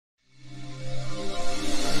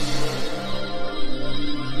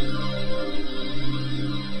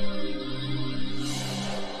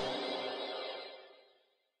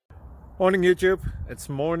Morning YouTube, it's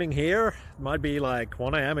morning here. It might be like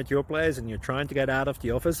 1 a.m. at your place and you're trying to get out of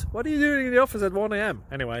the office. What are you doing in the office at 1 a.m?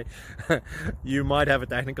 Anyway, you might have a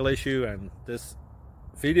technical issue and this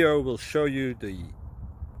video will show you the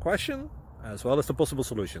question as well as the possible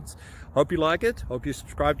solutions. Hope you like it, hope you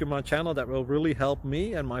subscribe to my channel. That will really help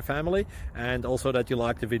me and my family, and also that you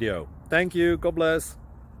like the video. Thank you, God bless.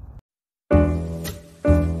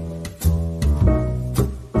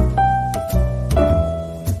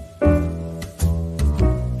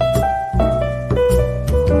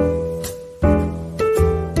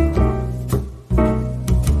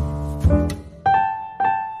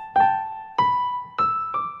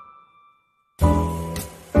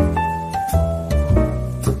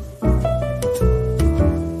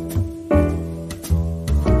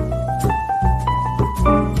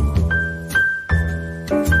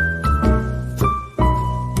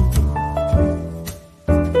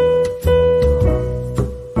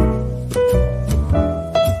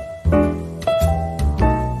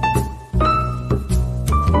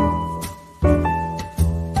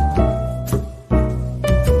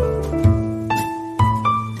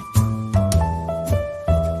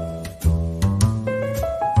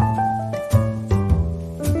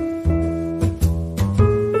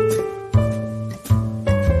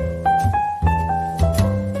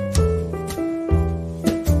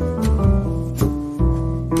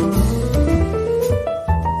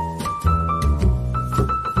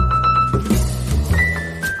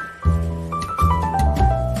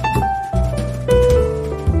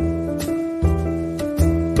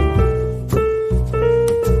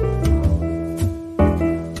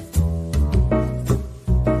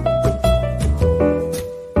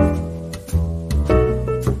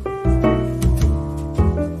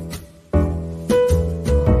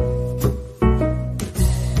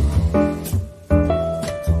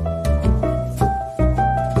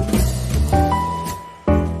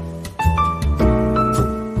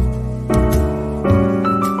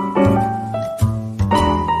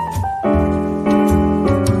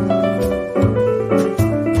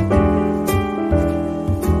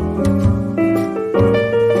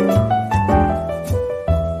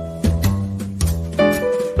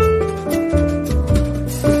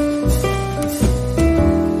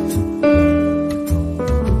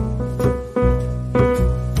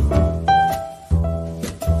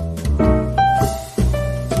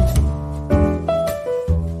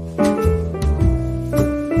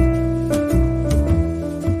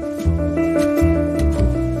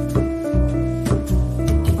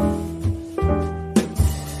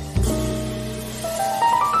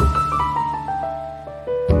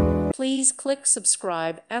 Please click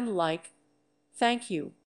subscribe and like. Thank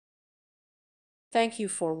you. Thank you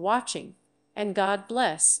for watching, and God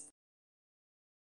bless.